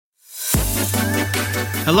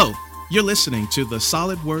Hello, you're listening to the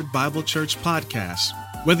Solid Word Bible Church podcast.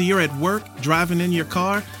 Whether you're at work, driving in your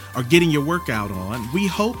car, or getting your workout on, we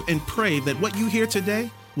hope and pray that what you hear today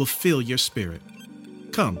will fill your spirit.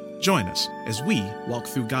 Come, join us as we walk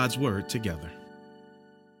through God's Word together.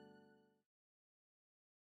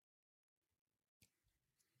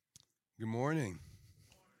 Good morning.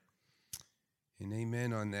 And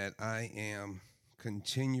amen on that. I am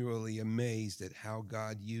continually amazed at how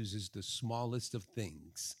God uses the smallest of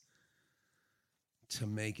things to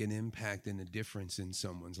make an impact and a difference in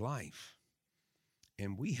someone's life.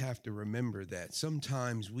 And we have to remember that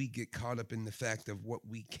sometimes we get caught up in the fact of what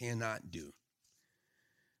we cannot do.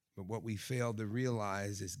 But what we fail to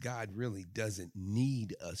realize is God really doesn't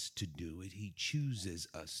need us to do it. He chooses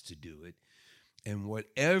us to do it. And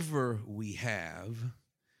whatever we have,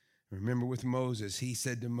 remember with Moses, he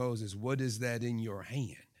said to Moses, "What is that in your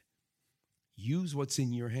hand?" Use what's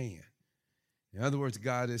in your hand. In other words,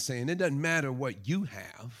 God is saying, it doesn't matter what you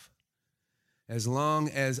have. As long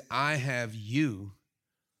as I have you,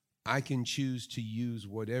 I can choose to use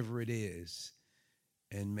whatever it is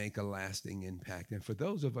and make a lasting impact. And for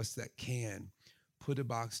those of us that can, put a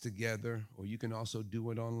box together, or you can also do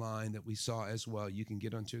it online that we saw as well. You can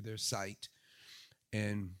get onto their site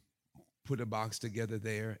and put a box together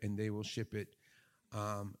there, and they will ship it.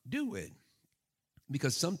 Do it,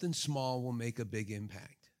 because something small will make a big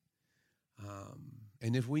impact.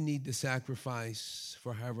 And if we need to sacrifice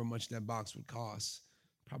for however much that box would cost,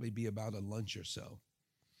 probably be about a lunch or so,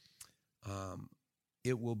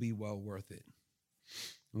 it will be well worth it.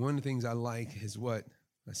 One of the things I like is what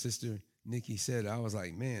my sister Nikki said. I was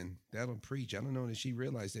like, man, that'll preach. I don't know that she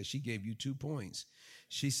realized that she gave you 2 points.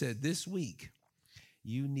 She said, this week,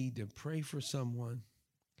 you need to pray for someone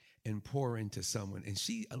and pour into someone. And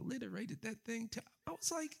she alliterated that thing. I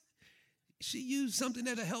was like, she used something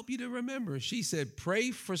that'll help you to remember. She said, pray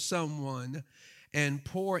for someone and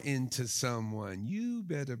pour into someone. You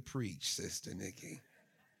better preach, Sister Nikki.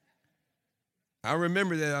 I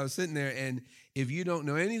remember that I was sitting there, and if you don't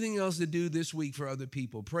know anything else to do this week for other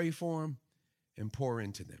people, pray for them and pour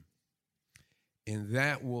into them. And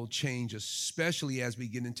that will change, especially as we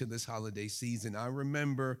get into this holiday season. I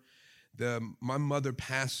remember my mother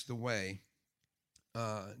passed away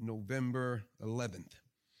November 11th,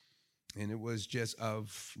 and it was just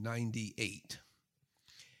of 98.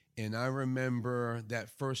 And I remember that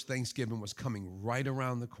first Thanksgiving was coming right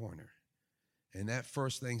around the corner. And that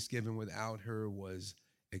first Thanksgiving without her was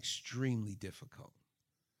extremely difficult.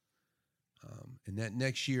 And that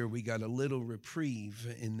next year, we got a little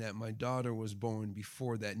reprieve in that my daughter was born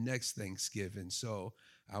before that next Thanksgiving. So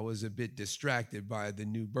I was a bit distracted by the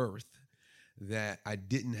new birth, that I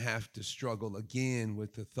didn't have to struggle again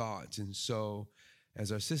with the thoughts. And so,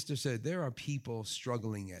 as our sister said, there are people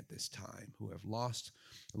struggling at this time who have lost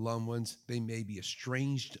loved ones. They may be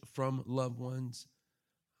estranged from loved ones.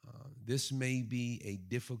 This may be a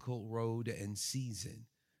difficult road and season.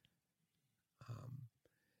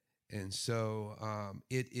 And so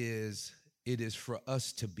it is for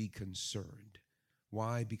us to be concerned.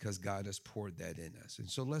 Why? Because God has poured that in us. And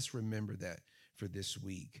so let's remember that for this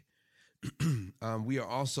week. We are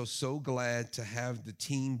also so glad to have the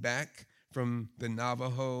team back from the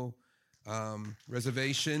Navajo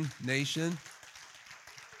Reservation Nation.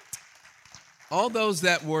 All those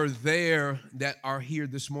that were there that are here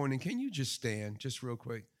this morning, can you just stand, just real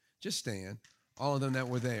quick? Just stand. All of them that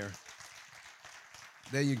were there.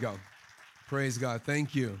 There you go. Praise God.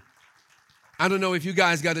 Thank you. I don't know if you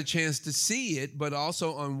guys got a chance to see it, but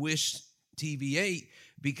also on Wish TV 8,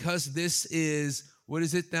 because this is, what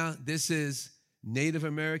is it now? This is Native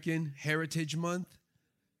American Heritage Month,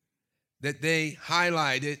 that they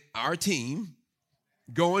highlighted our team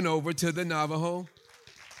going over to the Navajo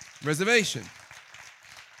Reservation.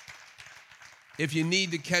 If you need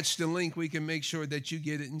to catch the link, we can make sure that you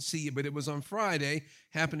get it and see it. But it was on Friday,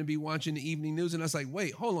 happened to be watching the evening news, and I was like,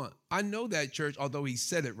 wait, hold on. I know that church, although he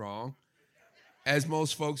said it wrong, as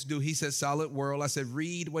most folks do. He said Solid World. I said,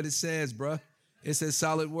 read what it says, bruh. It says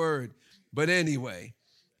Solid Word. But anyway,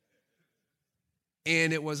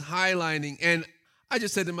 and it was highlighting, and I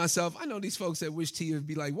just said to myself, I know these folks at Wish TV would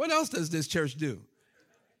be like, what else does this church do?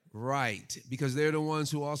 Right, because they're the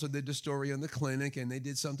ones who also did the story on the clinic, and they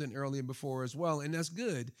did something earlier before as well, and that's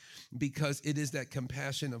good because it is that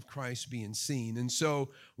compassion of Christ being seen. And so,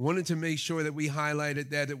 wanted to make sure that we highlighted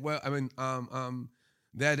that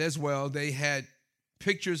that as well. They had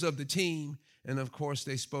pictures of the team, and of course,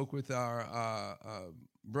 they spoke with our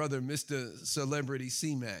brother, Mr. Celebrity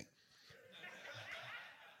C-Mac,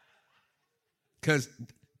 because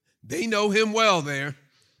they know him well there.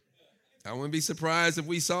 I wouldn't be surprised if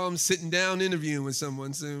we saw him sitting down interviewing with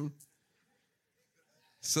someone soon.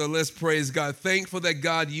 So let's praise God. Thankful that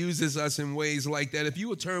God uses us in ways like that. If you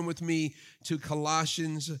will turn with me to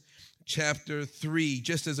Colossians chapter 3,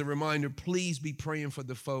 just as a reminder, please be praying for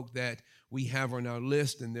the folk that we have on our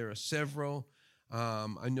list, and there are several.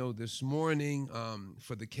 I know this morning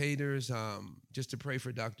for the Caters, just to pray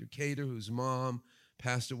for Dr. Cater, whose mom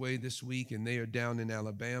passed away this week, and they are down in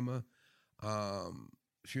Alabama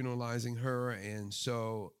funeralizing her.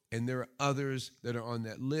 And there are others that are on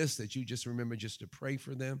that list that you just remember just to pray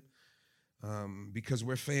for them because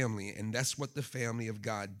we're family, and that's what the family of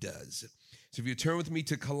God does. So if you turn with me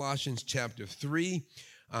to Colossians chapter 3,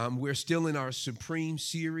 we're still in our Supreme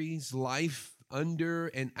series, Life Under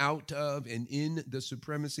and Out of and in the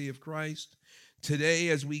Supremacy of Christ. Today,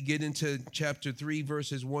 as we get into chapter 3,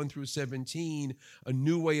 verses 1 through 17, a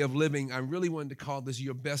new way of living, I really wanted to call this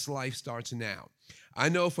Your Best Life Starts Now. I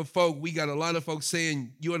know for folk, we got a lot of folks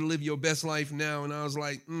saying you ought to live your best life now. And I was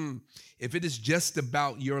like, if it is just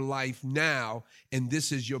about your life now and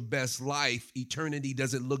this is your best life, eternity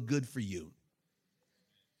doesn't look good for you.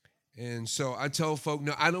 And so I tell folk,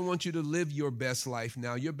 no, I don't want you to live your best life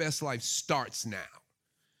now. Your best life starts now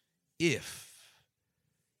if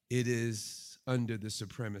it is under the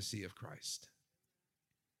supremacy of Christ.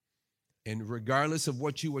 And regardless of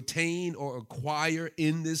what you attain or acquire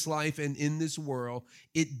in this life and in this world,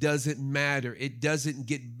 it doesn't matter. It doesn't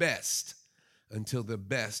get best until the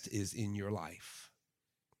best is in your life.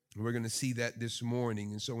 And we're going to see that this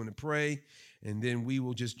morning. And so I'm going to pray, and then we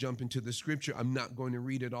will just jump into the scripture. I'm not going to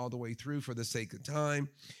read it all the way through for the sake of time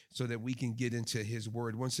so that we can get into his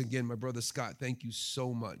word. Once again, my brother Scott, thank you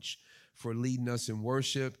so much for leading us in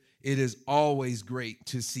worship. It is always great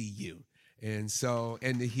to see you. And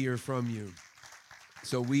to hear from you.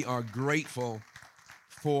 So we are grateful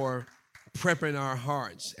for prepping our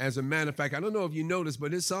hearts. As a matter of fact, I don't know if you noticed,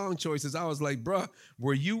 but his song choices, I was like, bruh,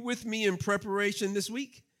 were you with me in preparation this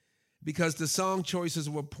week? Because the song choices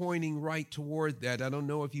were pointing right toward that. I don't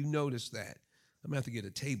know if you noticed that. I'm going to have to get a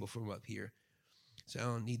table from up here, so I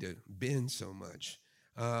don't need to bend so much.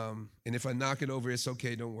 And if I knock it over, it's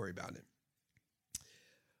okay. Don't worry about it.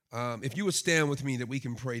 If you would stand with me that we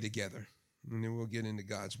can pray together. And then we'll get into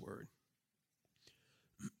God's word.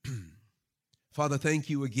 Father, thank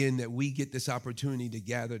you again that we get this opportunity to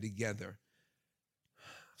gather together.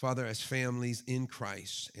 Father, as families in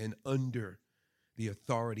Christ and under the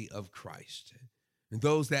authority of Christ. And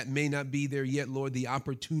those that may not be there yet, Lord, the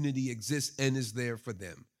opportunity exists and is there for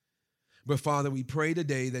them. But Father, we pray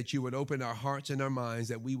today that you would open our hearts and our minds,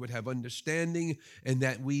 that we would have understanding and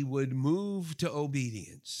that we would move to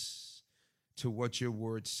obedience to what your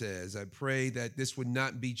word says. I pray that this would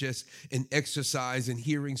not be just an exercise in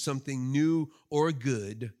hearing something new or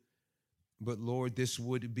good, but Lord, this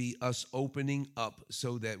would be us opening up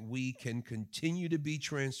so that we can continue to be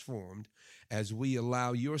transformed as we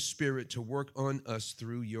allow your spirit to work on us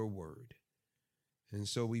through your word. And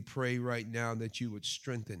so we pray right now that you would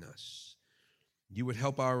strengthen us. You would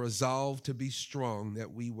help our resolve to be strong,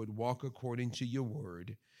 that we would walk according to your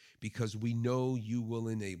word, because we know you will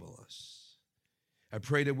enable us. I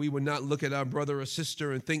pray that we would not look at our brother or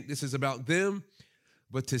sister and think this is about them,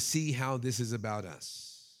 but to see how this is about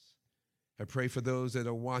us. I pray for those that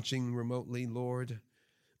are watching remotely, Lord,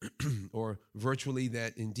 or virtually,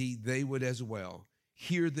 that indeed they would as well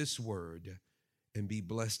hear this word and be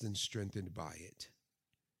blessed and strengthened by it.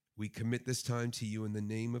 We commit this time to you in the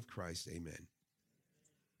name of Christ. Amen.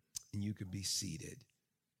 And you could be seated.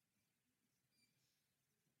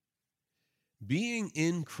 Being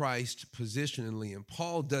in Christ positionally, and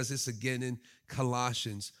Paul does this again in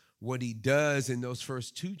Colossians. What he does in those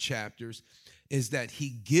first two chapters is that he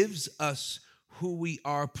gives us who we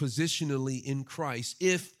are positionally in Christ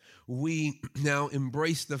if we now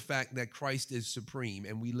embrace the fact that Christ is supreme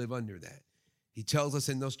and we live under that. He tells us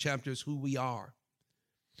in those chapters who we are.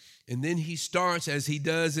 And then he starts, as he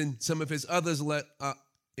does in some of his other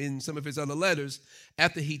letters,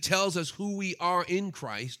 after he tells us who we are in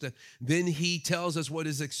Christ, then he tells us what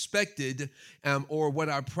is expected or what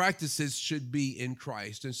our practices should be in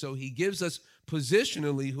Christ. And so he gives us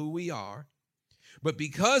positionally who we are. But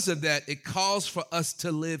because of that, it calls for us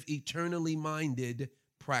to live eternally minded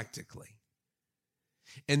practically.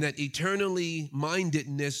 And that eternally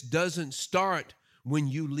mindedness doesn't start when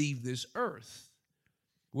you leave this earth.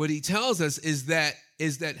 What he tells us is that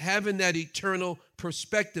having that eternal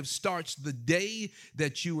perspective starts the day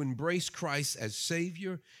that you embrace Christ as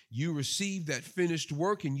Savior, you receive that finished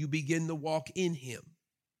work, and you begin to walk in him.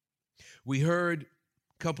 We heard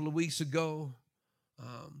a couple of weeks ago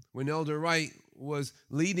when Elder Wright was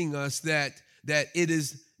leading us that it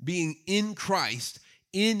is being in Christ,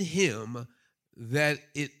 in him, that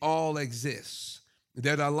it all exists,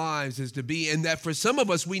 that our lives is to be. And that for some of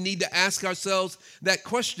us, we need to ask ourselves that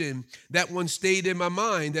question. That one stayed in my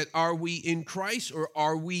mind, that are we in Christ or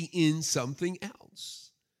are we in something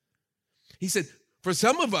else? He said, for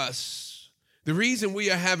some of us, the reason we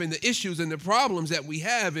are having the issues and the problems that we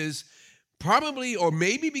have is probably or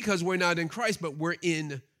maybe because we're not in Christ, but we're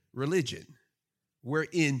in religion. We're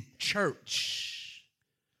in church.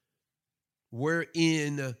 We're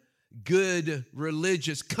in good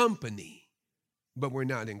religious company, but we're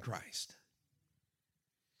not in Christ.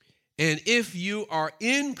 And if you are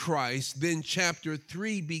in Christ, then chapter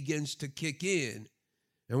 3 begins to kick in.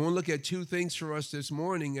 And we'll look at two things for us this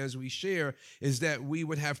morning as we share, is that we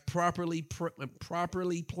would have properly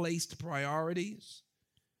placed priorities,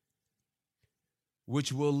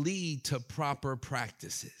 which will lead to proper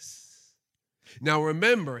practices. Now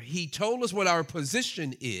remember, he told us what our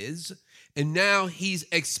position is, and now he's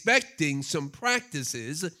expecting some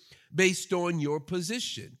practices based on your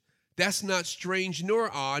position. That's not strange nor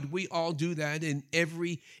odd. We all do that in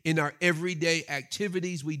our everyday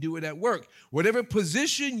activities. We do it at work. Whatever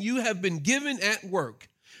position you have been given at work,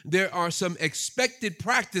 there are some expected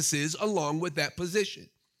practices along with that position.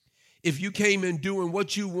 If you came in doing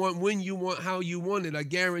what you want, when you want, how you want it, I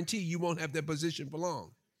guarantee you won't have that position for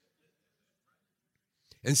long.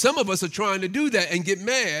 And some of us are trying to do that and get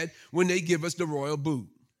mad when they give us the royal boot.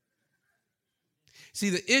 See,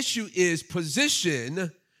 the issue is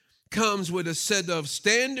position comes with a set of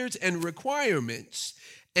standards and requirements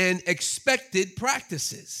and expected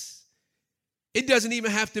practices. It doesn't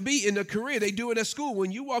even have to be in a career. They do it at school.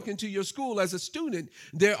 When you walk into your school as a student,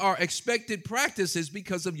 there are expected practices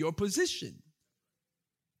because of your position.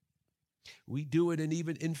 We do it, and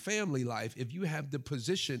even in family life, if you have the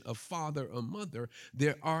position of father or mother,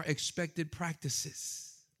 there are expected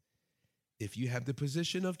practices. If you have the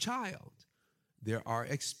position of child, there are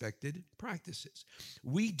expected practices.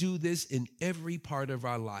 We do this in every part of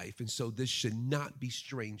our life, and so this should not be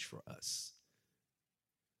strange for us.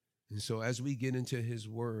 And so as we get into his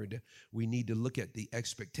word, we need to look at the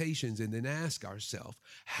expectations and then ask ourselves,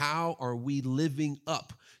 how are we living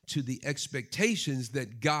up to the expectations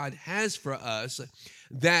that God has for us,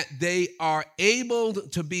 that they are able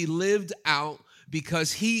to be lived out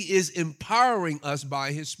because he is empowering us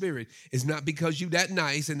by his Spirit. It's not because you that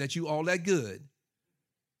nice and that you all that good,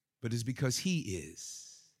 but it's because he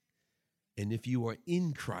is. And if you are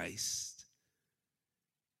in Christ,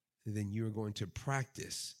 then you're going to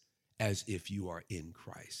practice as if you are in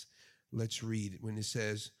Christ. Let's read when it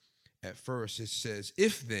says, at first it says,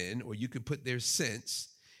 if then, or you could put there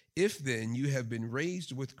since, if then you have been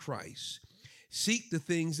raised with Christ, seek the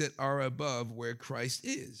things that are above where Christ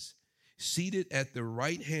is, seated at the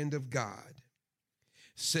right hand of God.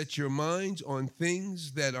 Set your minds on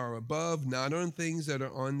things that are above, not on things that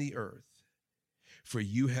are on the earth. For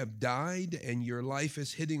you have died, and your life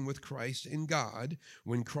is hidden with Christ in God.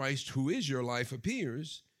 When Christ, who is your life,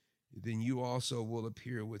 appears, then you also will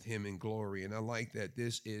appear with him in glory. And I like that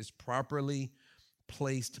this is properly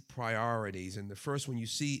placed priorities. And the first one you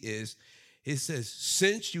see is, it says,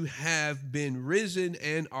 since you have been risen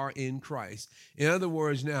and are in Christ. In other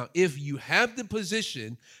words, now, if you have the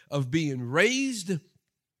position of being raised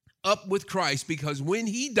up with Christ, because when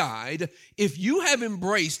he died, if you have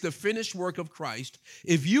embraced the finished work of Christ,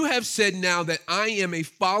 if you have said now that I am a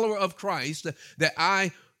follower of Christ, that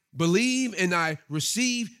I believe and I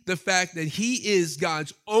receive the fact that he is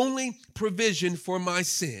God's only provision for my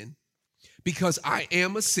sin, because I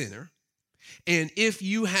am a sinner. And if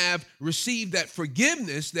you have received that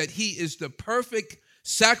forgiveness, that he is the perfect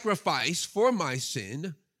sacrifice for my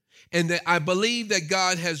sin, and that I believe that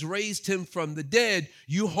God has raised him from the dead,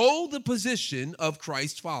 you hold the position of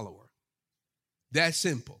Christ's follower. That's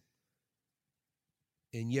simple.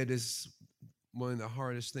 And yet it's one of the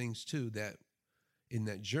hardest things too, that in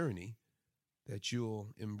that journey that you'll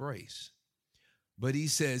embrace. But he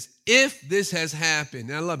says, if this has happened,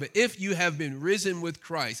 and I love it, if you have been risen with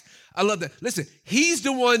Christ, I love that. Listen, he's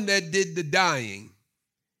the one that did the dying.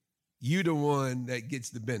 You're the one that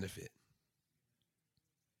gets the benefit.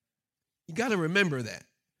 You got to remember that.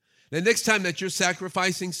 The next time that you're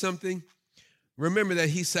sacrificing something, remember that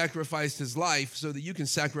he sacrificed his life so that you can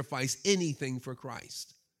sacrifice anything for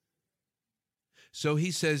Christ. So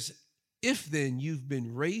he says, if then you've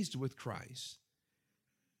been raised with Christ,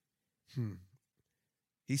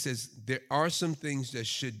 he says, there are some things that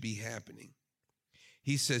should be happening.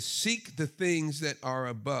 He says, seek the things that are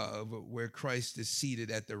above where Christ is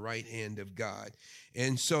seated at the right hand of God.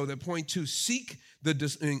 And so the point two, seek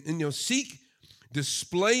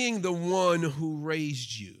displaying the one who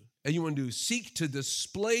raised you. And you want to do seek to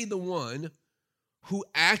display the one who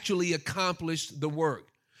actually accomplished the work.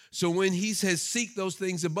 So when he says seek those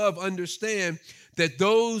things above, understand that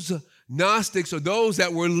those Gnostics or those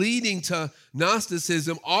that were leading to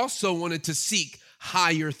Gnosticism also wanted to seek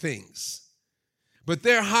higher things. But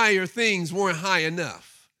their higher things weren't high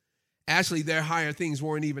enough. Actually, their higher things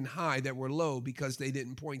weren't even high, that were low, because they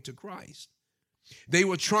didn't point to Christ. They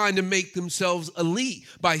were trying to make themselves elite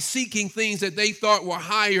by seeking things that they thought were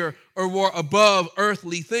higher or were above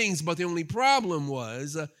earthly things. But the only problem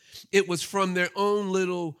was it was from their own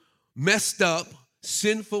little messed up,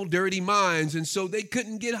 sinful, dirty minds. And so they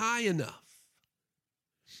couldn't get high enough.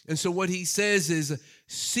 And so what he says is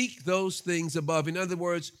seek those things above. In other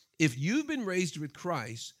words, if you've been raised with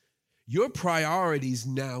Christ, your priorities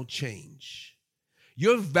now change.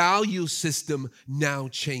 Your value system now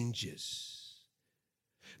changes.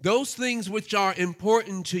 Those things which are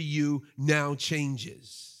important to you now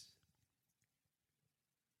changes.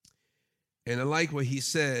 And I like what he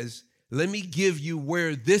says, let me give you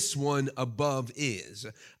where this one above is.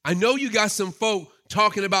 I know you got some folk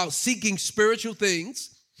talking about seeking spiritual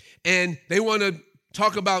things, and they want to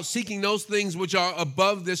talk about seeking those things which are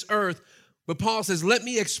above this earth. But Paul says, let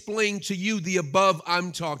me explain to you the above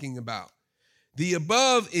I'm talking about. The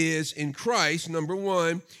above is in Christ, number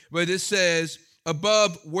one, but it says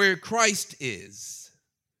above where Christ is.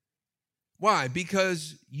 Why?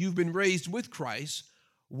 Because you've been raised with Christ.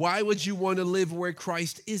 Why would you want to live where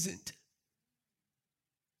Christ isn't?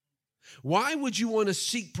 Why would you want to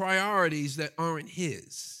seek priorities that aren't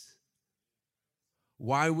his?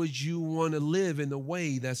 Why would you want to live in a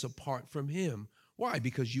way that's apart from him? Why?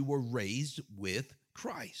 Because you were raised with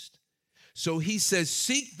Christ. So he says,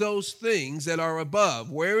 seek those things that are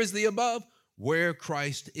above. Where is the above? Where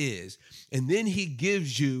Christ is. And then he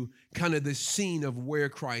gives you kind of the scene of where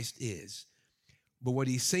Christ is. But what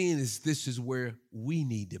he's saying is this is where we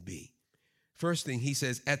need to be. First thing he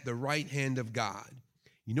says, at the right hand of God.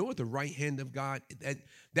 You know what the right hand of God,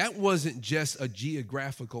 that wasn't just a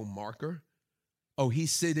geographical marker. Oh,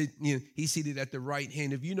 he's seated at the right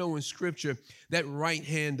hand. If you know in Scripture, that right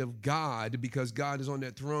hand of God, because God is on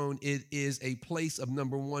that throne, it is a place of,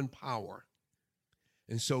 number one, power.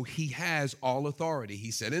 And so he has all authority.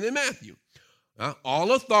 He said it in Matthew.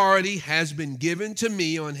 All authority has been given to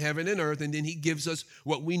me on heaven and earth. And then he gives us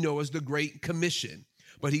what we know as the Great Commission.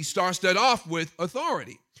 But he starts that off with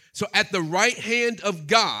authority. So at the right hand of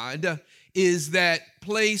God is that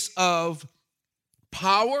place of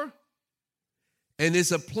power, and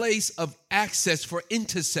it's a place of access for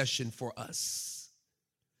intercession for us.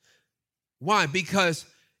 Why? Because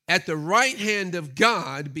at the right hand of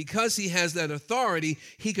God, because he has that authority,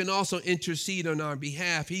 he can also intercede on our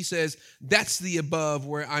behalf. He says, that's the above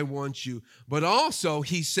where I want you. But also,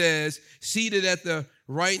 he says, seated at the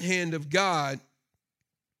right hand of God,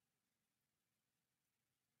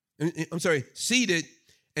 seated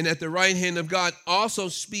and at the right hand of God also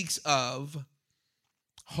speaks of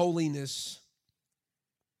holiness,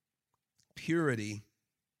 purity,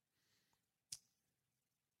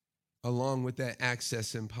 along with that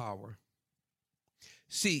access and power.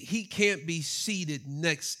 See, he can't be seated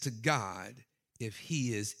next to God if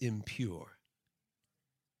he is impure.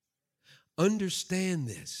 Understand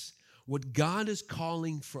this. What God is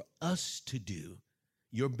calling for us to do,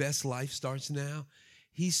 your best life starts now.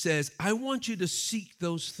 He says, I want you to seek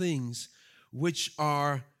those things which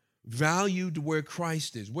are valued where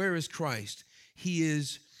Christ is. Where is Christ? He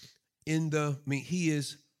is he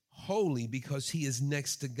is holy because he is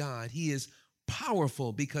next to God. He is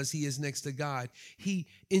powerful because he is next to God. He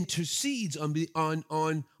intercedes on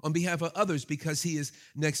behalf of others because he is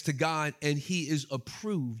next to God, and he is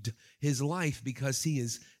approved his life because he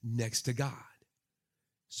is next to God.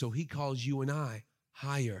 So he calls you and I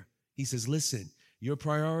higher. He says, listen, your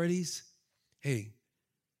priorities, hey,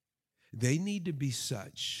 they need to be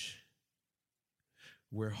such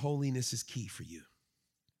where holiness is key for you.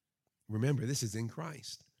 Remember, this is in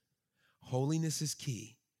Christ. Holiness is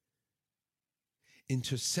key.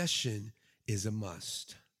 Intercession is a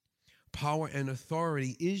must. Power and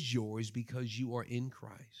authority is yours because you are in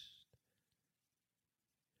Christ.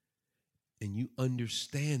 And you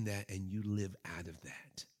understand that and you live out of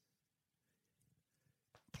that.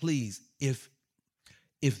 Please, if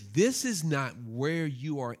this is not where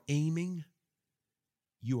you are aiming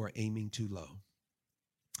too low.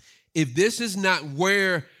 If this is not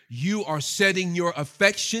where you are setting your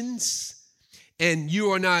affections and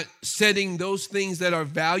you are not setting those things that are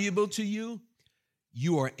valuable to you,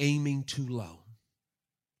 you are aiming too low.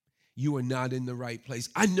 you are not in the right place.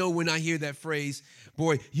 I know when I hear that phrase,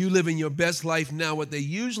 boy, you living your best life now, what they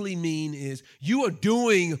usually mean is you are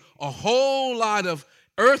doing a whole lot of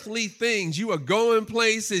earthly things. You are going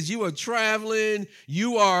places, you are traveling,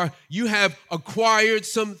 you have acquired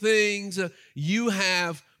some things, you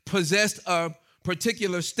have possessed a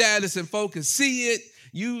particular status and folks can see it.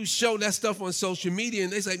 You show that stuff on social media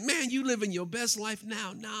and they say, man, you living your best life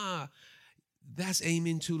now. Nah, that's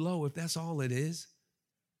aiming too low if that's all it is.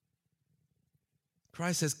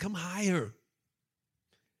 Christ says, come higher.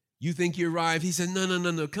 You think you arrived. He said,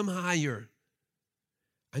 no, come higher.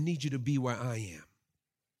 I need you to be where I am.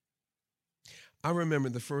 I remember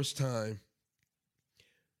the first time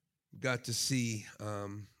got to see,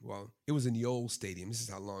 it was in the old stadium. This is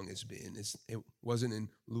how long it's been. It wasn't in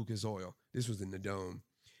Lucas Oil. This was in the Dome.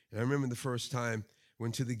 And I remember the first time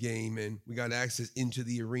went to the game and we got access into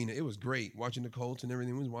the arena. It was great watching the Colts and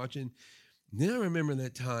everything we was watching. And then I remember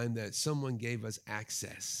that time that someone gave us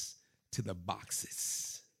access to the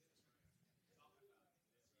boxes.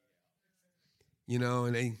 You know,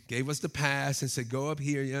 and they gave us the pass and said, go up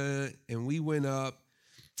here, yeah. And we went up.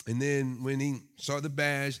 And then when he saw the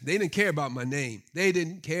badge, they didn't care about my name. They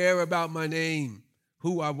didn't care about my name,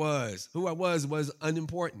 who I was. Who I was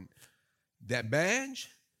unimportant. That badge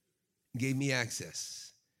gave me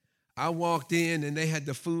access. I walked in and they had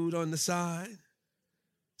the food on the side.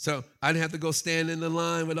 So I didn't have to go stand in the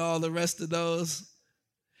line with all the rest of those.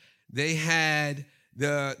 They had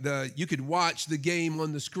you could watch the game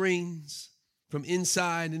on the screens from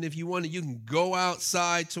inside, and if you wanted, you can go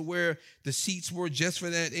outside to where the seats were just for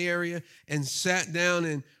that area and sat down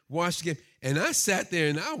and watched the game. And I sat there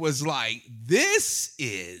and I was like, this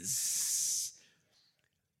is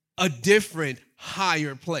a different,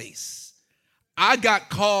 higher place. I got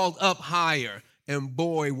called up higher, and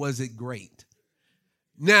boy, was it great.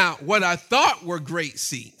 Now, what I thought were great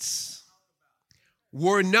seats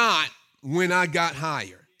were not when I got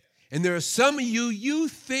higher. And there are some of you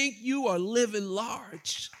think you are living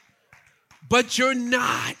large, but you're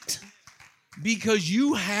not because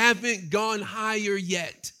you haven't gone higher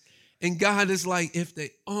yet. And God is like, if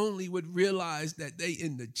they only would realize that they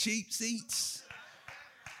in the cheap seats,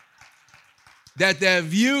 that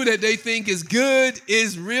view that they think is good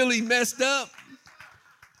is really messed up.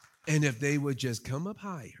 And if they would just come up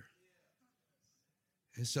higher.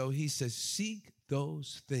 And so he says, seek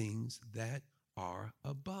those things that are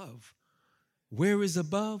above. Where is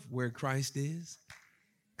above? Where Christ is.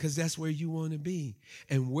 Because that's where you want to be.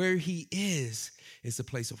 And where he is a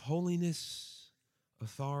place of holiness,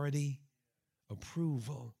 authority,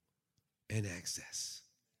 approval, and access.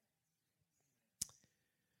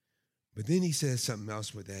 But then he says something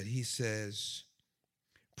else with that. He says,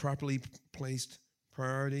 properly placed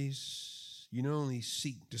priorities. You not only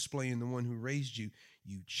seek displaying the one who raised you,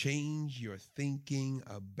 you change your thinking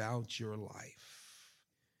about your life.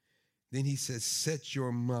 Then he says, set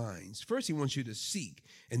your minds. First, he wants you to seek,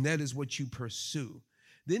 and that is what you pursue.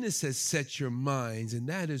 Then it says, set your minds, and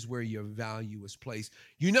that is where your value is placed.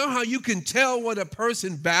 You know how you can tell what a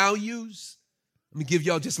person values? Let me give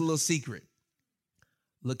y'all just a little secret.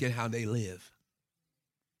 Look at how they live.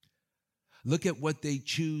 Look at what they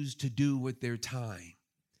choose to do with their time.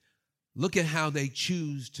 Look at how they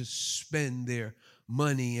choose to spend their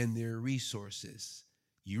money and their resources.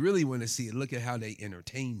 You really want to see it. Look at how they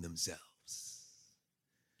entertain themselves.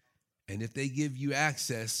 And if they give you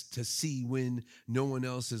access to see when no one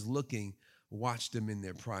else is looking, watch them in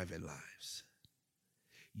their private lives.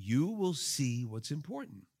 You will see what's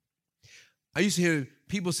important. I used to hear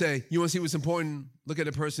people say, you want to see what's important? Look at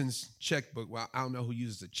a person's checkbook. Well, I don't know who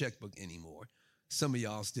uses a checkbook anymore. Some of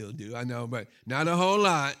y'all still do, I know, but not a whole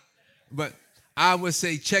lot. But I would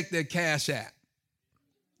say check their Cash App.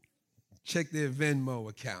 Check their Venmo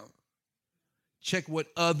account. Check what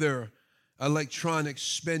other electronic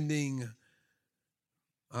spending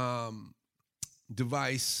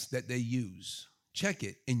device that they use. Check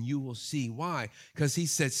it and you will see why. Because he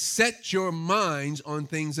said, set your minds on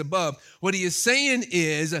things above. What he is saying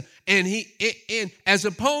is, and as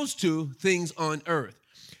opposed to things on earth.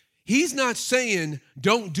 He's not saying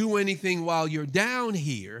don't do anything while you're down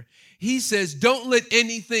here. He says don't let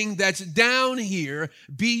anything that's down here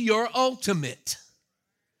be your ultimate.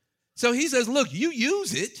 So he says, look, you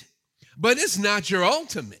use it, but it's not your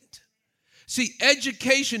ultimate. See,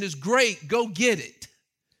 education is great. Go get it.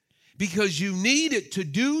 Because you need it to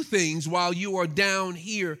do things while you are down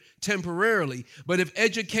here temporarily. But if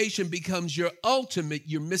education becomes your ultimate,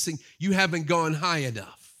 you're missing, you haven't gone high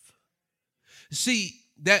enough. See,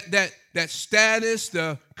 that status,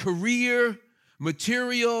 the career,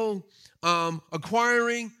 material,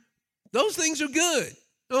 acquiring, those things are good.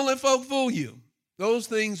 Don't let folk fool you. Those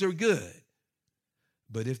things are good.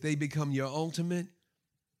 But if they become your ultimate,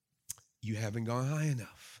 you haven't gone high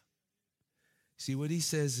enough. See, what he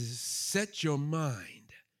says is set your mind.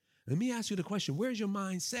 Let me ask you the question, where's your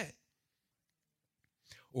mind set?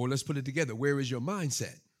 Or let's put it together, where is your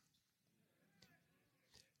mindset?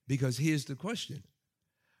 Because here's the question.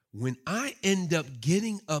 When I end up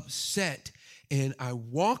getting upset and I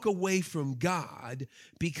walk away from God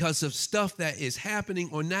because of stuff that is happening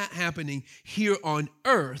or not happening here on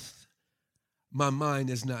earth, my mind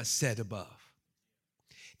is not set above.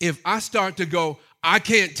 If I start to go, I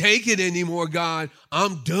can't take it anymore, God,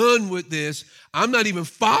 I'm done with this. I'm not even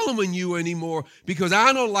following you anymore because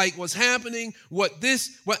I don't like what's happening. What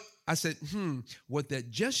I said, what that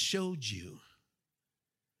just showed you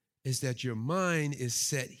is that your mind is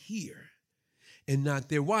set here and not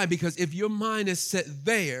there. Why? Because if your mind is set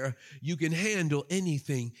there, you can handle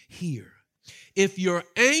anything here. If your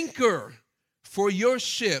anchor for your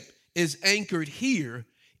ship is anchored here,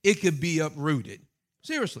 it could be uprooted.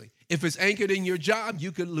 Seriously. If it's anchored in your job,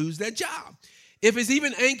 you could lose that job. If it's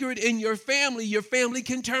even anchored in your family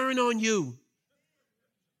can turn on you.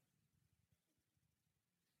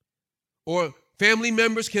 Or family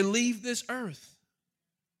members can leave this earth.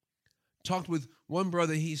 Talked with one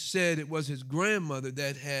brother, he said it was his grandmother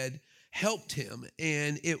that had helped him.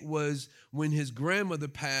 And it was when his grandmother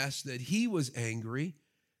passed that he was angry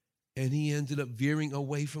and he ended up veering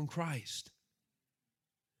away from Christ.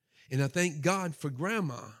 And I thank God for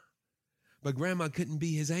grandma, but grandma couldn't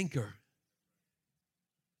be his anchor.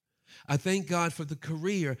 I thank God for the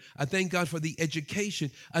career. I thank God for the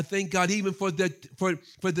education. I thank God even for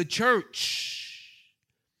the church.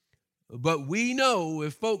 But we know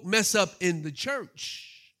if folk mess up in the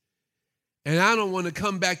church, and I don't want to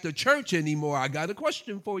come back to church anymore, I got a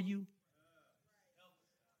question for you.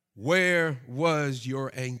 Where was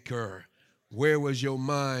your anchor? Where was your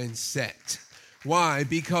mind set? Why?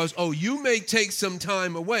 Because, you may take some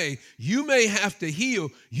time away. You may have to heal.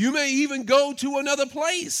 You may even go to another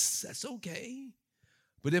place. That's okay.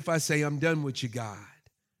 But if I say, I'm done with you, God.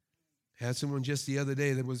 I had someone just the other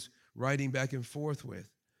day that was writing back and forth with.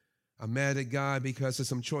 I'm mad at God because of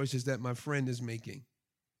some choices that my friend is making.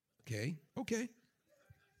 Okay. I'm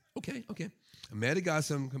mad at God because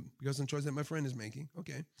of some choices that my friend is making.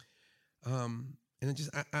 Okay. And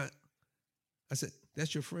I said,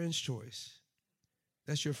 that's your friend's choice.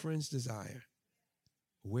 That's your friend's desire.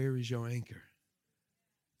 Where is your anchor?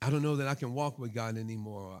 I don't know that I can walk with God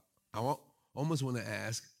anymore. I almost want to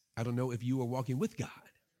ask, I don't know if you are walking with God.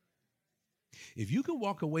 If you can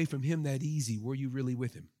walk away from him that easy, were you really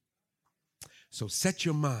with him? So set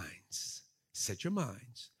your minds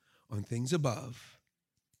on things above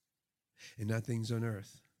and not things on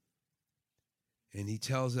earth. And he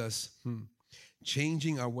tells us,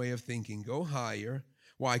 changing our way of thinking, go higher.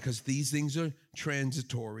 Why? Because these things are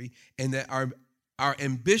transitory and that our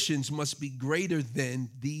ambitions must be greater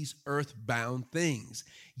than these earthbound things.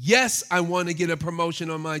 Yes, I want to get a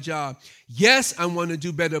promotion on my job. Yes, I want to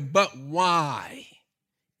do better, but why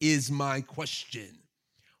is my question?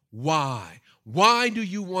 Why? Why do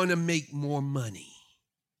you want to make more money?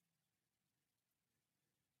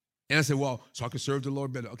 And I said, well, so I can serve the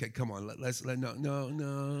Lord better. Okay, come on,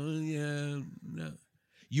 no.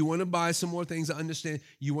 You want to buy some more things, I understand.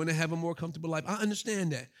 You want to have a more comfortable life, I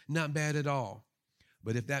understand that. Not bad at all.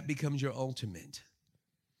 But if that becomes your ultimate,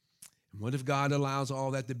 what if God allows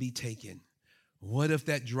all that to be taken? What if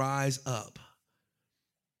that dries up?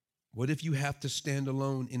 What if you have to stand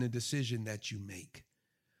alone in a decision that you make?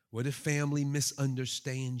 What if family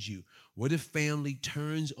misunderstands you? What if family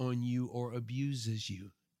turns on you or abuses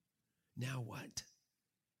you? Now what?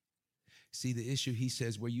 See, the issue, he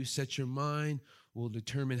says, where you set your mind will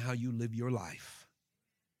determine how you live your life.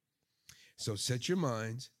 So set your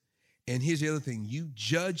minds. And here's the other thing. You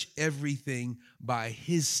judge everything by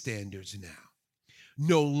his standards now.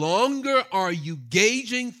 No longer are you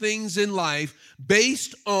gauging things in life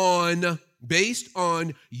based on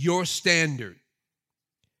your standard.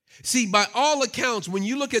 See, by all accounts, when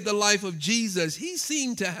you look at the life of Jesus, he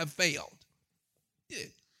seemed to have failed. Yeah.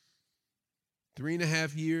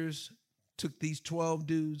 3.5 years, took these 12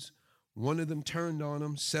 dudes. One of them turned on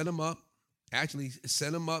him, set him up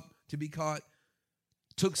to be caught.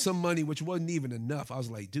 Took some money, which wasn't even enough. I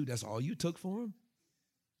was like, dude, that's all you took for him?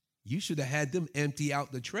 You should have had them empty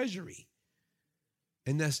out the treasury.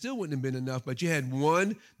 And that still wouldn't have been enough. But you had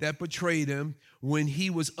one that betrayed him. When he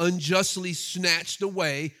was unjustly snatched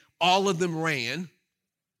away, all of them ran,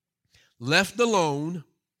 left alone,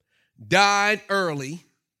 died early,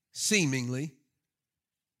 seemingly.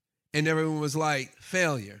 And everyone was like,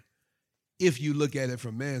 failure. if you look at it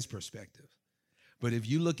from man's perspective. But if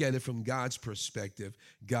you look at it from God's perspective,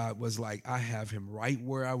 God was like, I have him right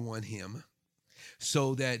where I want him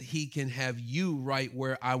so that he can have you right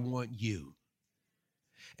where I want you.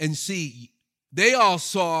 And see, they all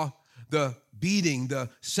saw the beating, the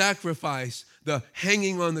sacrifice, the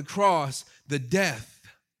hanging on the cross, the death.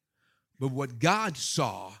 But what God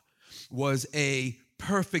saw was a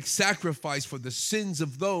perfect sacrifice for the sins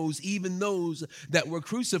of those, even those that were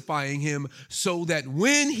crucifying him, so that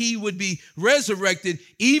when he would be resurrected,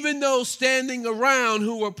 even those standing around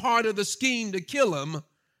who were part of the scheme to kill him,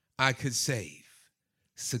 I could save.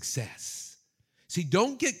 Success. See,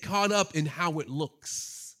 don't get caught up in how it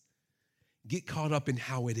looks. Get caught up in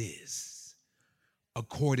how it is,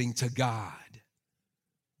 according to God,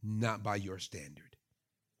 not by your standard.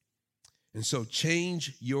 And so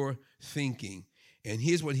change your thinking. And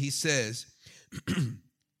here's what he says,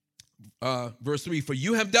 verse 3, for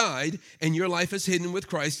you have died, and your life is hidden with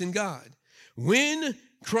Christ in God. When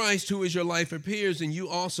Christ, who is your life, appears, then you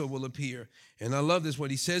also will appear. And I love this.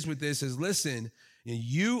 What he says with this is, listen,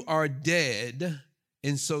 you are dead,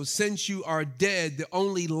 and so since you are dead, the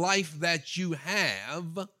only life that you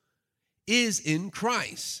have is in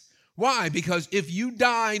Christ. Why? Because if you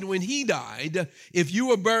died when he died, if you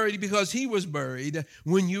were buried because he was buried,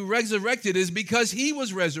 when you resurrected is because he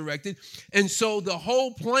was resurrected. And so the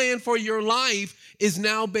whole plan for your life is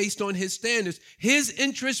now based on his standards. His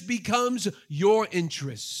interest becomes your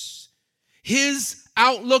interest. His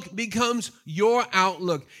outlook becomes your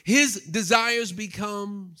outlook. His desires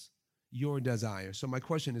becomes your desire. So my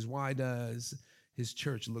question is, why does his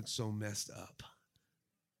church look so messed up?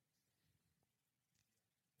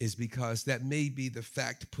 Is because that may be the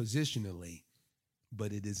fact positionally,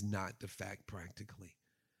 but it is not the fact practically.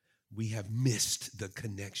 We have missed the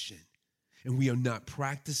connection, and we are not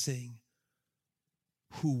practicing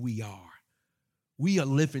who we are. We are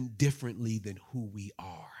living differently than who we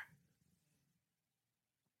are.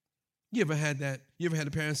 You ever had that? You ever had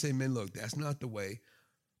a parent say, man, look, that's not the way.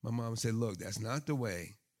 My mom said, look, that's not the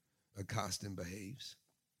way a Costin behaves.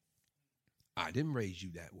 I didn't raise you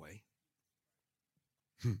that way.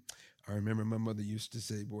 I remember my mother used to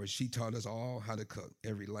say, boy, she taught us all how to cook,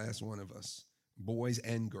 every last one of us, boys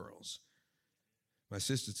and girls. My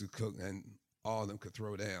sisters could cook, and all of them could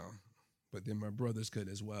throw down, but then my brothers could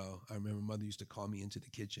as well. I remember mother used to call me into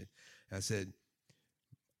the kitchen. I said,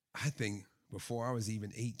 I think before I was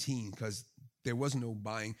even 18, because there was no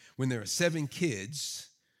buying. When there are 7 kids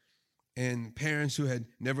and parents who had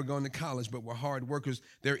never gone to college but were hard workers,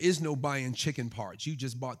 there is no buying chicken parts. You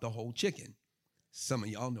just bought the whole chicken. Some of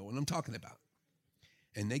y'all know what I'm talking about.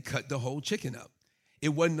 And they cut the whole chicken up. It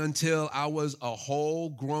wasn't until I was a whole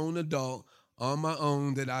grown adult on my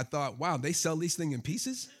own that I thought, wow, they sell these things in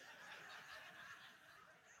pieces?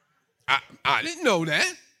 I didn't know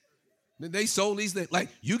that. They sold these things. Like,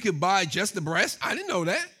 you could buy just the breast? I didn't know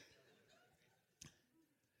that.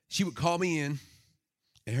 She would call me in,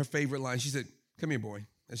 and her favorite line, she said, come here, boy.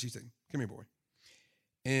 And she said, come here, boy.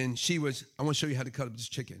 And she was, I want to show you how to cut up this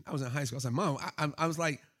chicken. I was in high school. I was like, Mom, I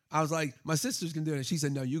was like, my sisters can do it. She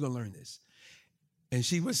said, no, you're going to learn this. And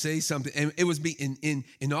she would say something, and it was be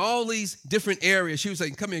in all these different areas. She was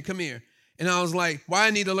like, come here. And I was like, why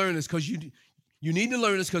I need to learn this? Because you need to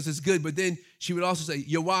learn this because it's good. But then she would also say,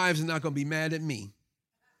 your wives are not going to be mad at me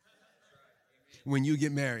when you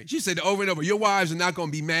get married. She said over and over, your wives are not going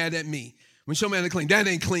to be mad at me. When show man to clean, that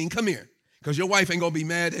ain't clean. Come here. Because your wife ain't going to be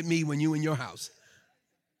mad at me when you in your house.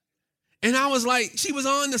 And I was like, she was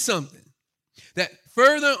on to something. That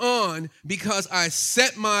further on, because I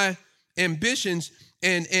set my ambitions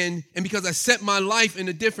and because I set my life in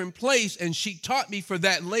a different place, and she taught me for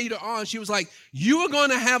that later on, she was like, you are going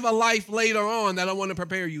to have a life later on that I want to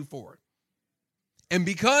prepare you for. And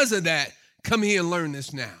because of that, come here and learn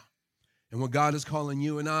this now. And what God is calling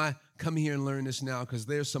you and I, come here and learn this now, because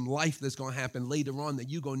there's some life that's going to happen later on that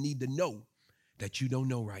you're going to need to know that you don't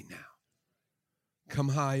know right now. Come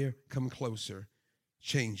higher, come closer,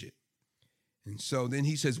 change it. And so then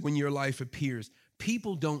he says, when your life appears,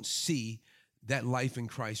 people don't see that life in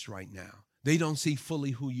Christ right now. They don't see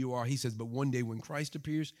fully who you are. He says, but one day when Christ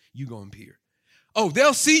appears, you're going to appear. Oh,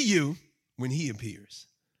 they'll see you when he appears.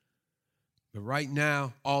 But right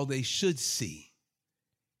now, all they should see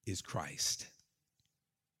is Christ.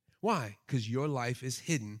 Why? Because your life is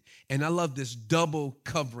hidden. And I love this double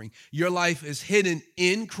covering. Your life is hidden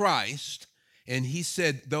in Christ. And he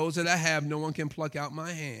said, those that I have, no one can pluck out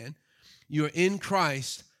my hand. You're in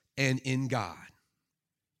Christ and in God.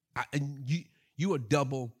 You are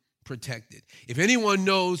double protected. If anyone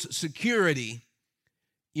knows security,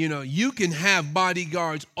 you can have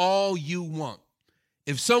bodyguards all you want.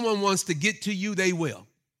 If someone wants to get to you, they will.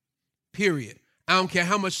 Period. I don't care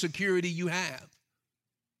how much security you have.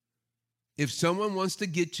 If someone wants to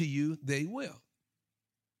get to you, they will.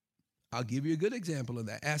 I'll give you a good example of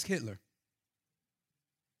that. Ask Hitler.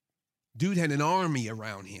 Dude had an army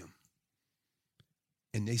around him,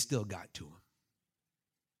 and they still got to him.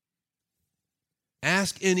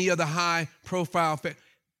 Ask any other high-profile,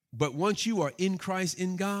 but once you are in Christ,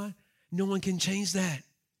 in God, no one can change that.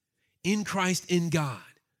 In Christ, in God.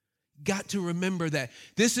 Got to remember that.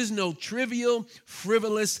 This is no trivial,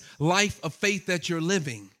 frivolous life of faith that you're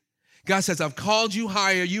living. God says, I've called you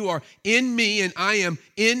higher. You are in me and I am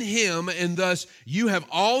in him. And thus you have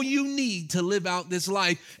all you need to live out this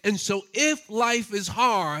life. And so if life is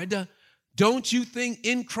hard, don't you think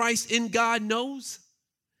in Christ, in God knows?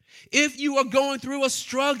 If you are going through a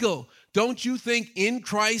struggle, don't you think in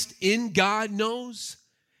Christ, in God knows?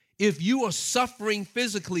 If you are suffering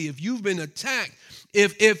physically, if you've been attacked,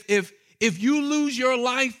 if you lose your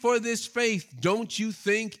life for this faith, don't you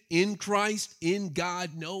think in Christ, in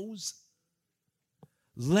God knows?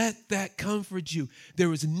 Let that comfort you.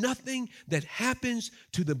 There is nothing that happens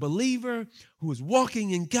to the believer who is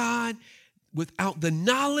walking in God without the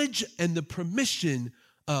knowledge and the permission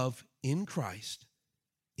of in Christ,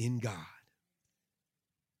 in God.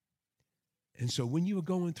 And so when you are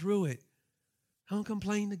going through it, don't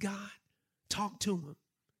complain to God. Talk to him.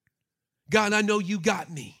 God, I know you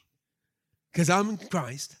got me because I'm in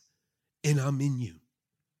Christ and I'm in you.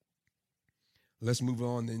 Let's move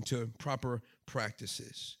on into proper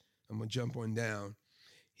practices. I'm going to jump on down.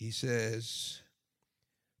 He says,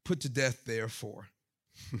 put to death, therefore.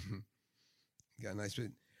 Got a nice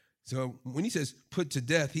bit. So when he says put to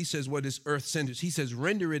death, he says what is earth-centered. He says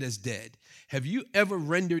render it as dead. Have you ever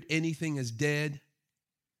rendered anything as dead?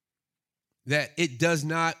 That it does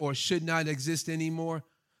not or should not exist anymore?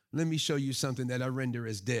 Let me show you something that I render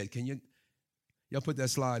as dead. Can y'all put that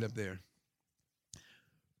slide up there?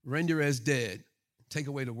 Render as dead. Take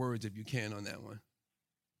away the words if you can on that one.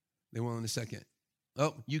 They won't in a second.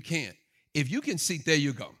 Oh, you can't. If you can see, there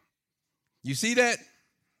you go. You see that?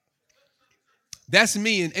 That's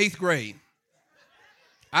me in 8th grade.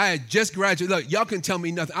 I had just graduated. Look, y'all can tell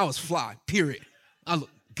me nothing. I was fly, period. I look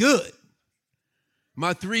good.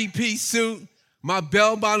 My 3-piece suit, my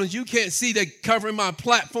bell bottoms, you can't see that covering my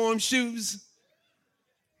platform shoes.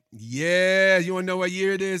 Yeah, you want to know what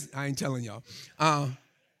year it is? I ain't telling y'all.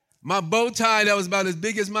 My bow tie that was about as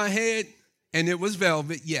big as my head, and it was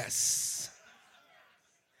velvet, yes.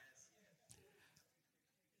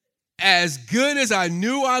 As good as I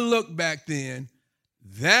knew I looked back then,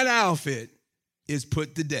 that outfit is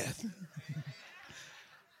put to death.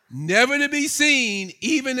 Never to be seen,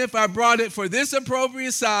 even if I brought it for this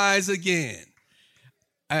appropriate size again.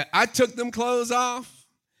 I took them clothes off,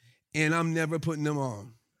 and I'm never putting them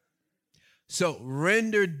on. So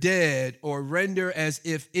render dead or render as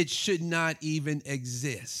if it should not even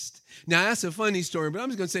exist. Now, that's a funny story, but I'm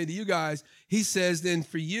just going to say to you guys, he says then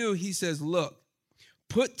for you, he says, look,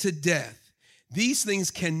 put to death. These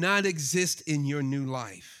things cannot exist in your new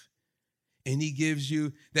life. And he gives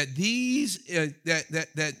you that these,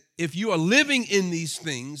 that if you are living in these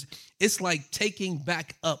things, it's like taking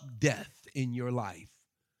back up death in your life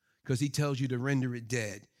because he tells you to render it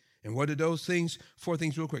dead. And what are those things? 4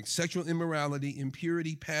 things real quick. Sexual immorality,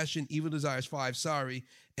 impurity, passion, evil desires, 5,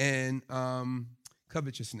 and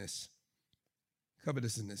covetousness.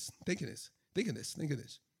 Covetousness. Think of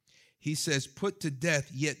this. He says, put to death,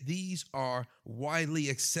 yet these are widely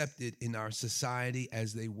accepted in our society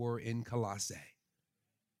as they were in Colossae.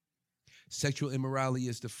 Sexual immorality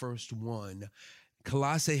is the first one.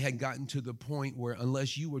 Colossae had gotten to the point where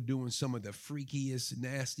unless you were doing some of the freakiest,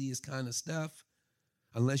 nastiest kind of stuff,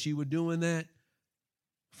 unless you were doing that,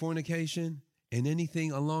 fornication and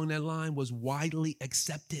anything along that line was widely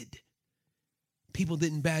accepted. People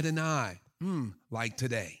didn't bat an eye, like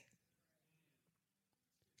today.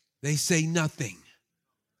 They say nothing.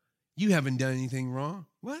 You haven't done anything wrong.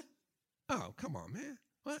 What? Oh, come on, man.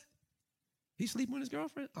 What? He sleeping with his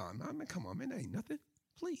girlfriend? Oh, no, man, come on, man. That ain't nothing.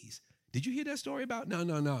 Please. Did you hear that story about? No,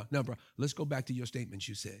 bro. Let's go back to your statements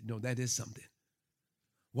you said. No, that is something.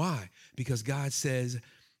 Why? Because God says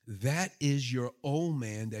that is your old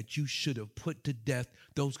man that you should have put to death.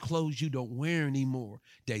 Those clothes you don't wear anymore.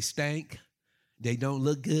 They stank. They don't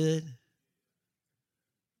look good.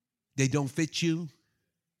 They don't fit you.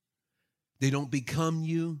 They don't become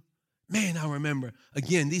you. Man, I remember,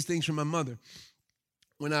 again, these things from my mother.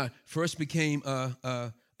 When I first became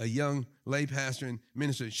a young lay pastor and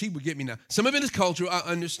minister, she would get me now. Some of it is cultural, I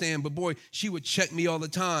understand, but boy, she would check me all the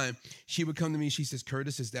time. She would come to me, she says,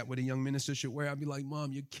 Curtis, is that what a young minister should wear? I'd be like,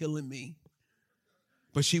 Mom, you're killing me.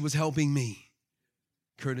 But she was helping me.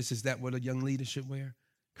 Curtis, is that what a young leader should wear?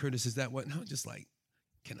 Curtis, is that what? And I was just like,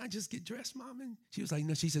 can I just get dressed, Mom? And she was like,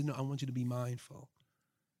 no. She said, no, I want you to be mindful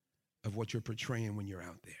of what you're portraying when you're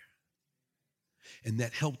out there. And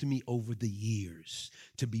that helped me over the years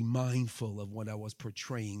to be mindful of what I was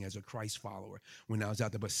portraying as a Christ follower when I was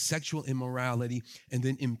out there. But sexual immorality and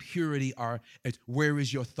then impurity are, where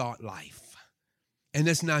is your thought life? And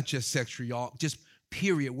that's not just sexual, just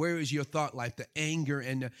period. Where is your thought life? The anger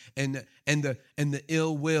and the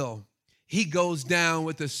ill will. He goes down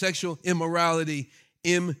with the sexual immorality,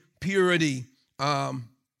 impurity,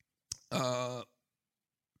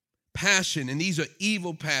 passion, and these are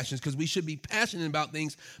evil passions because we should be passionate about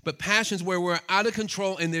things, but passions where we're out of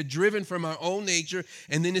control and they're driven from our own nature.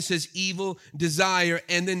 And then it says evil desire.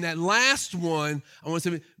 And then that last one, I want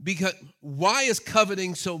to say, because why is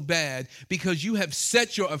coveting so bad? Because you have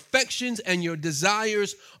set your affections and your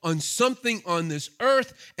desires on something on this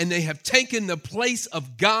earth, and they have taken the place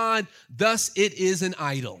of God. Thus, it is an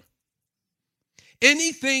idol.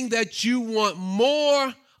 Anything that you want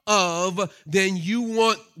more of than you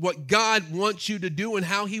want what God wants you to do and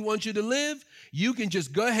how he wants you to live, you can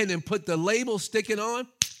just go ahead and put the label, stick it on,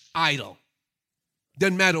 idol.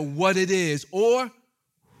 Doesn't matter what it is or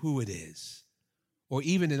who it is, or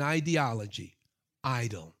even an ideology,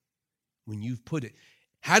 idol. When you've put it,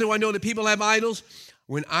 how do I know that people have idols?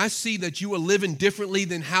 When I see that you are living differently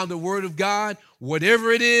than how the word of God,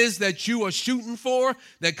 whatever it is that you are shooting for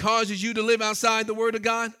that causes you to live outside the word of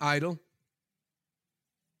God, idol.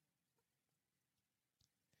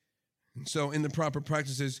 And so in the proper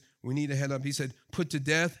practices, we need to head up. He said, put to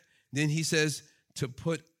death. Then he says to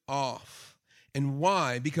put off. And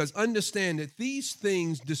why? Because understand that these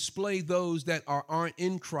things display those that aren't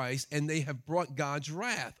in Christ, and they have brought God's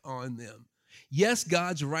wrath on them. Yes,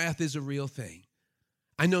 God's wrath is a real thing.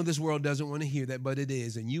 I know this world doesn't want to hear that, but it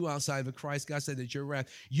is. And you outside of Christ, God said that your wrath,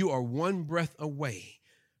 you are one breath away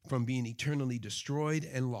from being eternally destroyed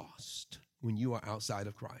and lost when you are outside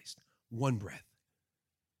of Christ. One breath.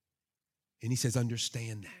 And he says,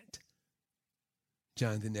 understand that.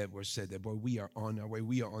 Jonathan Edwards said that, boy, we are on our way.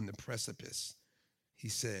 We are on the precipice, he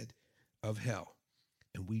said, of hell.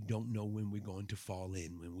 And we don't know when we're going to fall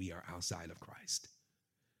in when we are outside of Christ.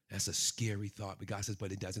 That's a scary thought, but God says,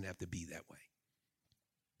 but it doesn't have to be that way.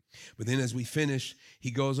 But then as we finish, he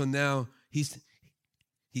goes on now, he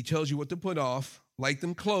tells you what to put off. Like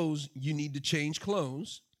them clothes, you need to change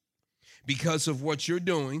clothes because of what you're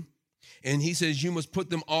doing. And he says you must put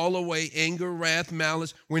them all away, anger, wrath,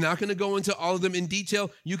 malice. We're not going to go into all of them in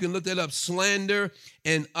detail. You can look that up, slander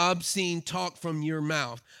and obscene talk from your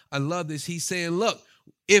mouth. I love this. He's saying, look,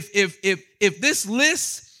 if this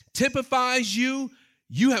list typifies you,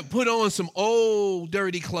 you have put on some old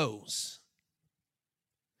dirty clothes.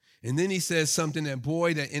 And then he says something that,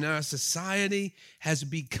 boy, that in our society has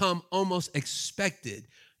become almost expected.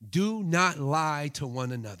 Do not lie to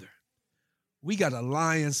one another. We got a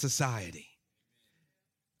lying society,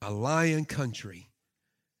 a lying country,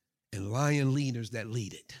 and lying leaders that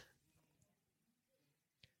lead it.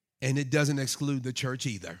 And it doesn't exclude the church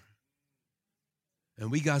either.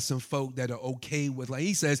 And we got some folk that are okay with, like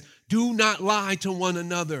he says, do not lie to one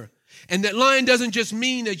another. And that lying doesn't just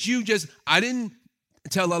mean that you just, I didn't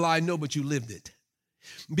tell a lie, no, but you lived it.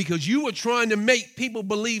 Because you were trying to make people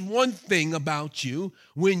believe one thing about you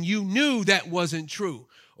when you knew that wasn't true.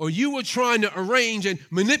 Or you were trying to arrange and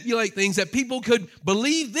manipulate things that people could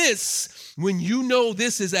believe this when you know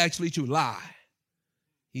this is actually true. Lie.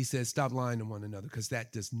 He says, stop lying to one another because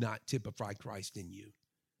that does not typify Christ in you.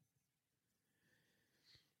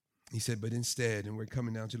 He said, but instead, and we're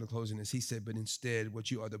coming down to the closing of this, he said, but instead what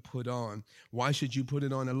you are to put on. Why should you put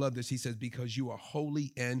it on? I love this. He says, because you are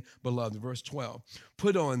holy and beloved. Verse 12,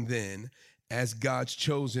 put on then as God's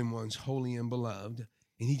chosen ones, holy and beloved.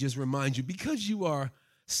 And he just reminds you, because you are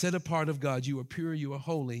set apart of God, you are pure, you are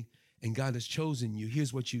holy, and God has chosen you.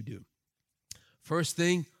 Here's what you do. First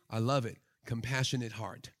thing, I love it, compassionate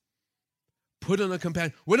heart. Put on a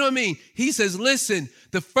compassion. What do I mean? He says, listen,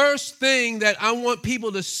 the first thing that I want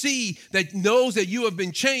people to see that knows that you have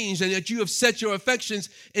been changed and that you have set your affections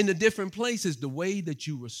in the different places, the way that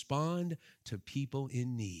you respond to people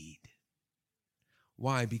in need.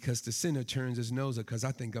 Why? Because the sinner turns his nose up because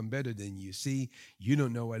I think I'm better than you. See, you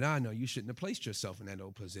don't know what I know. You shouldn't have placed yourself in that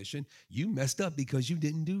old position. You messed up because you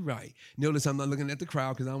didn't do right. Notice I'm not looking at the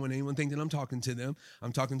crowd because I don't want anyone to think that I'm talking to them.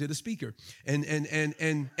 I'm talking to the speaker. And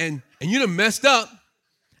you done messed up.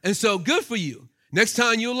 And so good for you. Next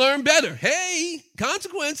time you'll learn better. Hey,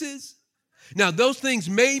 consequences. Now, those things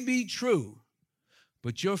may be true,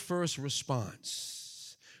 but your first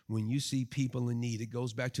response when you see people in need, it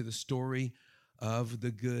goes back to the story of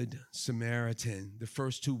the Good Samaritan. The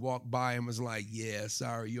first two walked by and was like, yeah,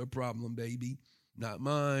 sorry, your problem, baby, not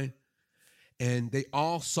mine. And they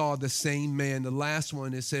all saw the same man. The last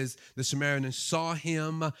one, it says, the Samaritan saw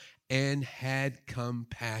him and had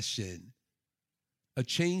compassion. A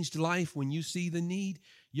changed life, when you see the need,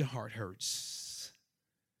 your heart hurts.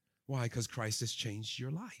 Why? Because Christ has changed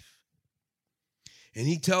your life. And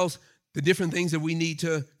he tells the different things that we need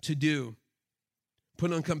to do.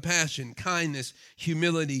 Put on compassion, kindness,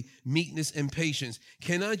 humility, meekness, and patience.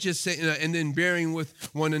 Can I just say, and then bearing with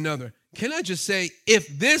one another. Can I just say, if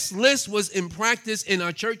this list was in practice in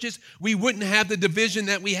our churches, we wouldn't have the division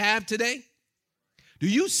that we have today? Do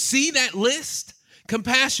you see that list?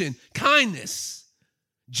 Compassion, kindness,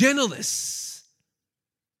 gentleness.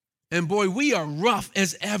 And boy, we are rough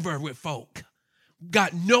as ever with folk.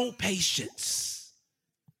 Got no patience.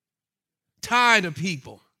 Tired of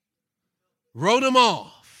people. Wrote them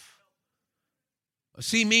off.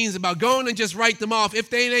 C means about going and just write them off. If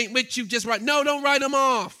they ain't with you, just write. No, don't write them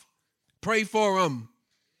off. Pray for them.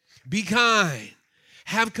 Be kind.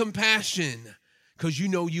 Have compassion because you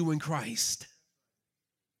know you in Christ.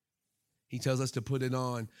 He tells us to put it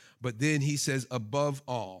on. But then he says, above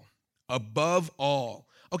all. Above all.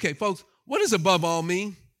 Okay, folks, what does above all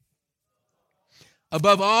mean?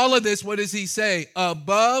 Above all of this, what does he say?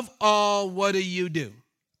 Above all, what do you do?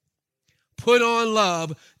 Put on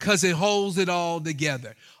love because it holds it all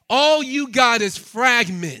together. All you got is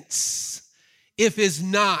fragments if it's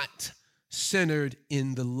not centered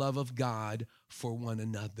in the love of God for one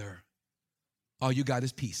another. All you got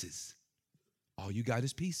is pieces. All you got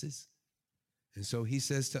is pieces. And so he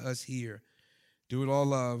says to us here, do it all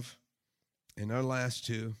love. And our last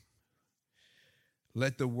two,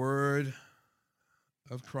 let the word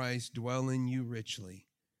of Christ dwell in you richly.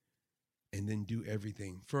 And then do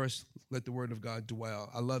everything. First, let the word of God dwell.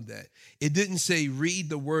 I love that. It didn't say read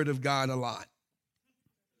the word of God a lot.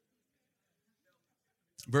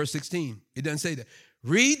 Verse 16, it doesn't say that.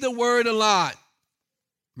 Read the word a lot.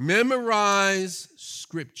 Memorize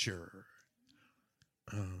scripture.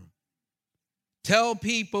 Tell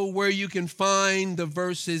people where you can find the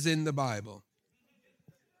verses in the Bible.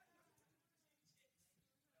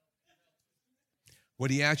 What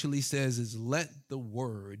he actually says is let the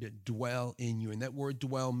word dwell in you. And that word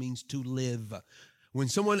dwell means to live. When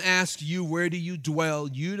someone asks you, where do you dwell?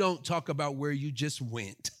 You don't talk about where you just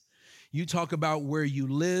went. You talk about where you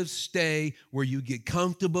live, stay, where you get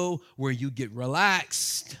comfortable, where you get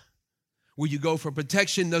relaxed, where you go for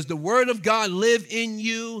protection. Does the word of God live in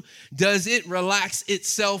you? Does it relax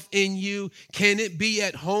itself in you? Can it be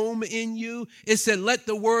at home in you? It said, let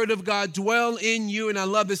the word of God dwell in you. And I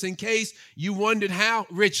love this in case you wondered how,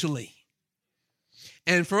 richly.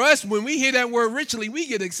 And for us, when we hear that word richly, we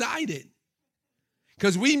get excited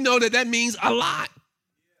because we know that that means a lot.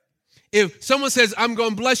 If someone says, I'm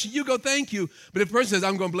going to bless you, you go, thank you. But if a person says,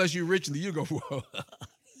 I'm going to bless you richly, you go, whoa.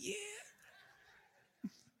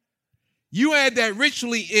 You add that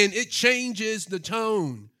richly in, it changes the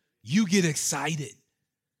tone. You get excited.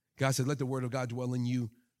 God said, let the word of God dwell in you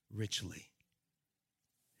richly.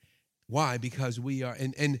 Why? Because we are,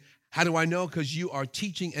 and how do I know? Because you are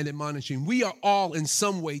teaching and admonishing. We are all in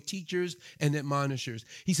some way teachers and admonishers.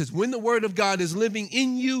 He says, when the word of God is living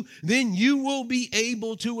in you, then you will be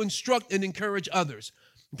able to instruct and encourage others.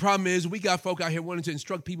 The problem is we got folk out here wanting to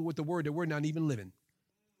instruct people with the word that we're not even living.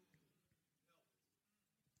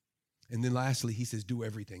 And then lastly, he says, do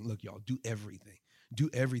everything. Look, y'all, do everything. Do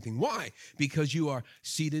everything. Why? Because you are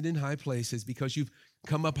seated in high places, because you've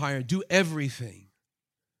come up higher. Do everything.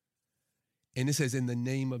 And it says, in the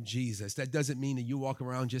name of Jesus. That doesn't mean that you walk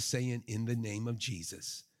around just saying, in the name of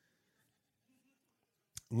Jesus.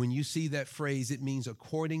 When you see that phrase, it means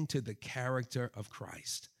according to the character of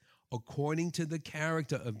Christ. According to the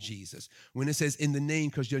character of Jesus. When it says in the name,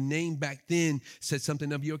 because your name back then said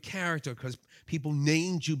something of your character, because people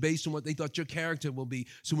named you based on what they thought your character will be.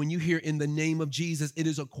 So when you hear in the name of Jesus, it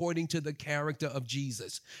is according to the character of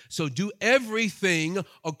Jesus. So do everything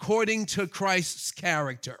according to Christ's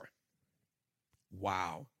character.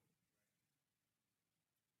 Wow.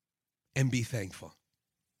 And be thankful.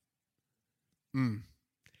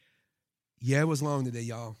 Yeah, it was long today,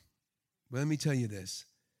 y'all. But let me tell you this.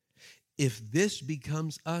 If this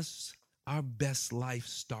becomes us, our best life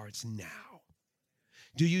starts now.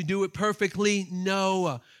 Do you do it perfectly?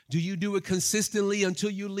 No. Do you do it consistently until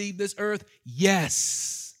you leave this earth?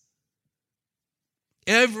 Yes.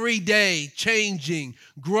 Every day, changing,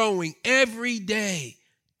 growing, every day.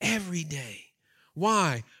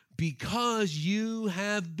 Why? Because you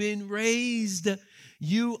have been raised.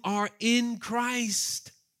 You are in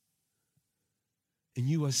Christ. And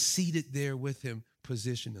you are seated there with him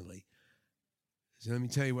positionally. So let me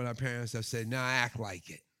tell you what our parents have said. Now act like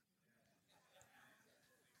it.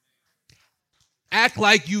 Act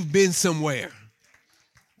like you've been somewhere,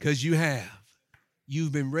 because you have.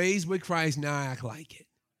 You've been raised with Christ. Now act like it.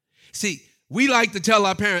 See, we like to tell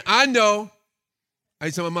our parents, I know. I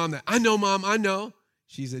used to tell my mom that. I know, Mom, I know.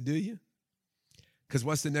 She said, do you? Because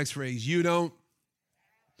what's the next phrase? You don't.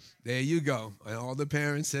 There you go. And all the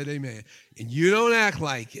parents said amen. And you don't act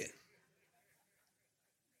like it.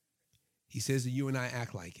 He says that you and I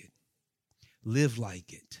act like it. Live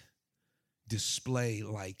like it. Display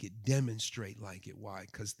like it. Demonstrate like it. Why?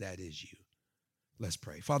 Because that is you. Let's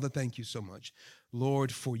pray. Father, thank you so much,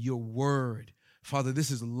 Lord, for your word. Father,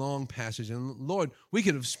 this is a long passage. And Lord, we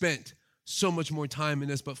could have spent so much more time in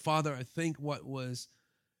this, but Father, I think what was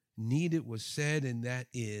needed was said, and that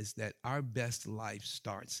is that our best life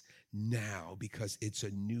starts now because it's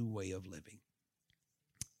a new way of living.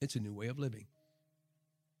 It's a new way of living.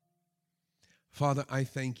 Father, I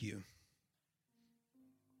thank you.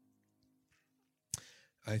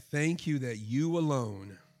 I thank you that you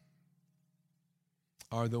alone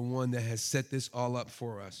are the one that has set this all up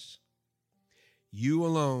for us. You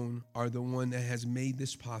alone are the one that has made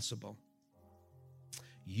this possible.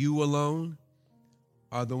 You alone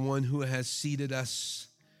are the one who has seated us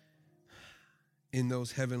in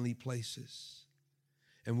those heavenly places.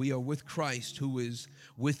 And we are with Christ, who is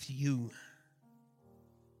with you.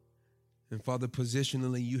 And Father,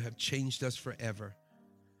 positionally, you have changed us forever.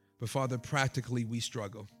 But Father, practically, we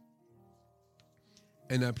struggle.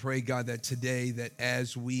 And I pray, God, that today, that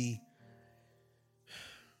as we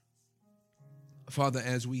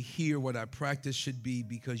hear what our practice should be,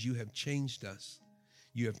 because you have changed us,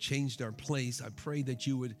 you have changed our place, I pray that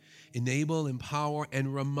you would enable, empower,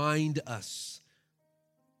 and remind us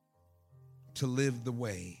to live the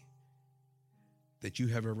way that you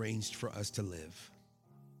have arranged for us to live.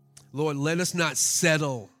 Lord, let us not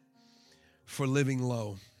settle for living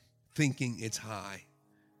low, thinking it's high,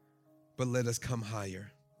 but let us come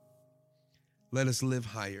higher. Let us live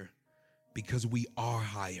higher, because we are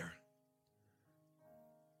higher.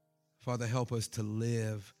 Father, help us to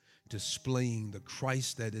live displaying the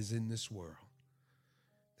Christ that is in this world,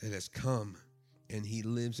 that has come, and he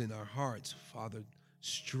lives in our hearts. Father,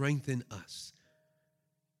 strengthen us.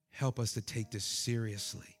 Help us to take this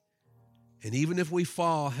seriously. And even if we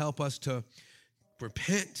fall, help us to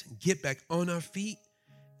repent, get back on our feet,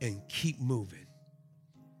 and keep moving,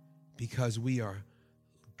 because we are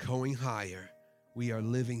going higher. We are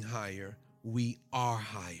living higher. We are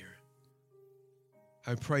higher.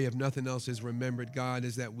 I pray, if nothing else is remembered, God,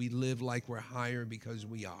 is that we live like we're higher because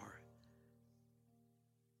we are.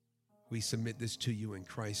 We submit this to you in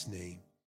Christ's name.